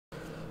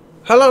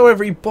Hello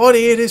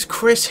everybody, it is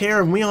Chris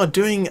here and we are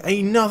doing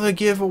another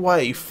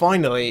giveaway.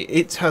 Finally,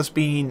 it has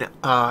been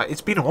it's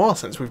been a while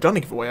since we've done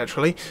a giveaway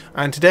actually,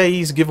 and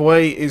today's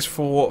giveaway is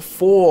for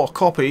 4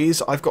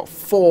 copies. I've got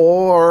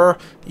 4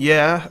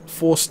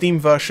 Steam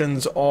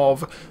versions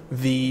of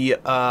the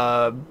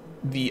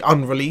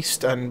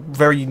unreleased and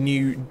very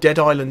new Dead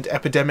Island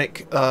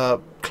Epidemic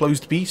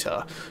closed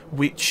beta,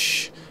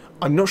 which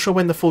I'm not sure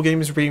when the full game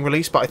is being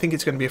released, but I think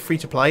it's going to be a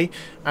free-to-play,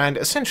 and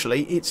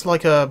essentially it's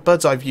like a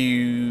bird's-eye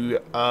view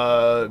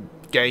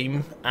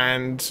game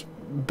and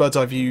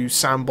bird's-eye view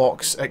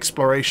sandbox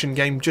exploration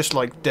game, just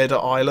like Dead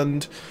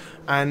Island,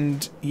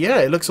 and yeah,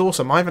 it looks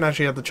awesome. I haven't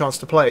actually had the chance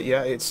to play it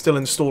yet. It's still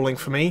installing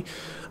for me.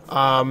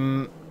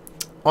 I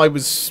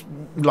was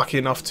lucky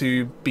enough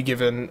to be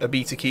given a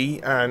beta key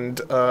and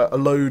a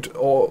load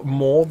or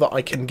more that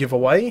I can give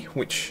away,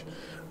 which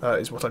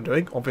is what I'm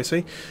doing,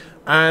 obviously,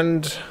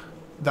 and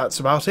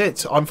that's about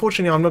it.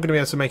 Unfortunately, I'm not going to be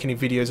able to make any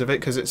videos of it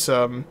because it's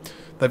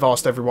they've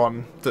asked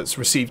everyone that's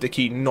received a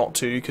key not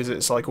to, because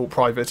it's like all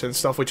private and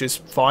stuff, which is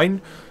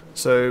fine.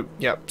 So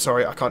yeah,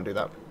 sorry, I can't do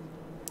that.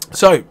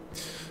 So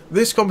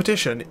this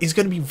competition is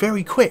going to be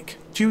very quick.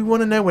 Do you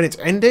want to know when it's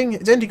ending?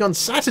 It's ending on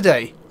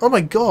Saturday. Oh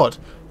my god.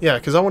 Yeah,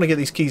 because I want to get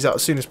these keys out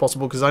as soon as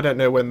possible because I don't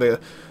know when the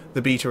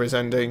beta is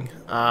ending.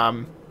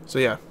 So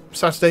yeah,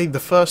 Saturday the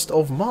 1st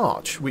of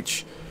March,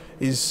 which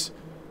is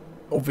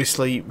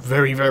obviously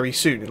very, very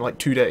soon, in like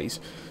 2 days.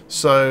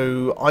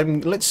 So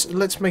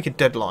let's make a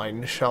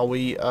deadline, shall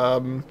we?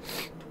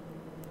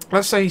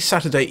 Let's say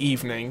Saturday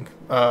evening,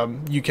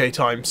 UK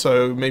time.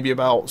 So maybe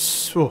about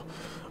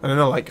I don't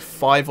know, like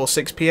 5 or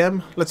 6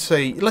 p.m. Let's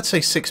say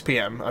 6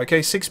 p.m.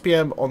 Okay, 6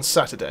 p.m. on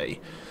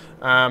Saturday.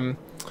 And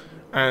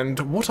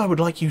what I would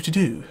like you to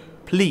do,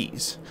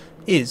 please,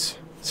 is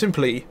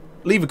simply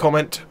leave a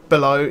comment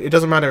below. It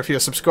doesn't matter if you're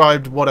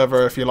subscribed,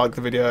 whatever, if you like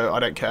the video, I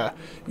don't care.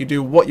 You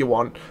do what you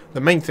want.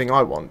 The main thing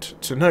I want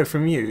to know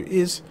from you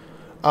is,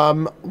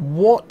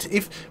 what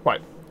if... Right.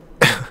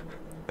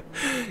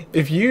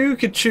 If you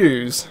could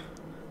choose...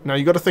 Now,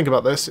 you got to think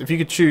about this. If you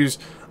could choose,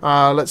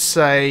 let's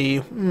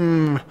say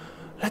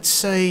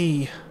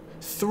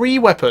 3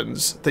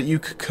 weapons that you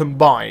could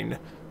combine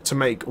to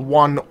make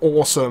one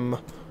awesome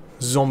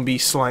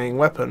zombie-slaying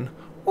weapon,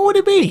 what would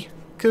it be?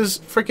 Because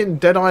freaking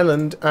Dead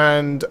Island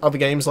and other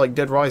games like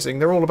Dead Rising,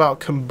 they're all about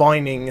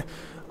combining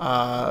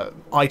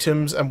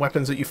items and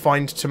weapons that you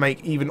find to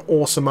make even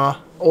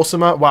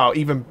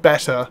even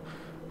better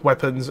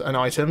weapons and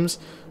items.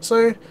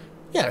 So,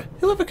 yeah,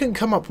 whoever can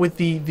come up with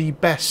the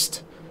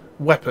best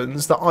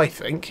weapons, that I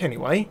think,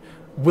 anyway,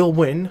 will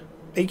win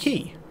a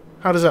key.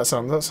 How does that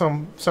sound? Does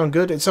that sound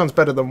good? It sounds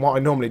better than what I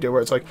normally do,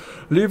 where it's like,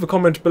 leave a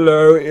comment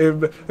below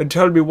and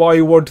tell me why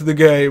you want the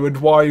game and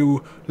why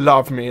you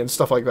love me and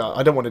stuff like that.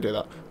 I don't want to do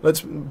that.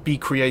 Let's be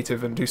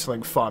creative and do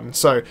something fun.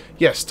 So,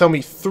 yes, tell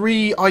me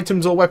 3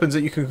 items or weapons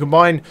that you can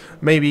combine,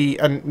 maybe,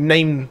 and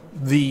name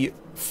the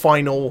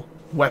final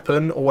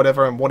weapon or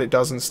whatever and what it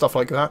does and stuff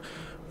like that.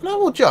 And I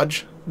will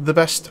judge the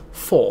best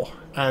 4.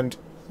 And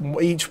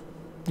each,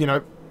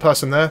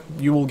 person there,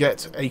 you will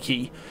get a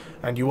key.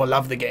 And you will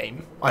love the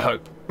game, I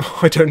hope.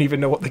 I don't even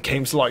know what the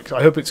game's like.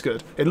 I hope it's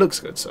good. It looks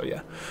good, so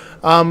yeah.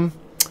 But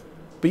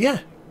yeah,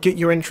 get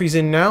your entries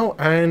in now,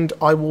 and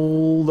I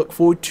will look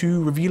forward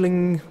to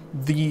revealing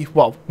the...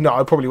 Well, no,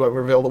 I probably won't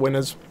reveal the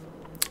winners.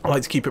 I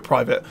like to keep it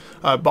private.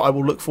 But I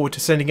will look forward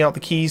to sending out the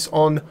keys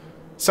on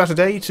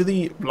Saturday to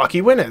the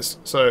lucky winners.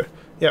 So,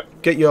 yeah,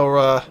 get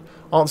your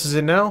answers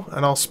in now,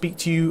 and I'll speak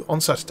to you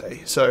on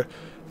Saturday. So,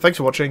 thanks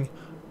for watching.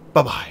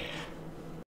 Bye-bye.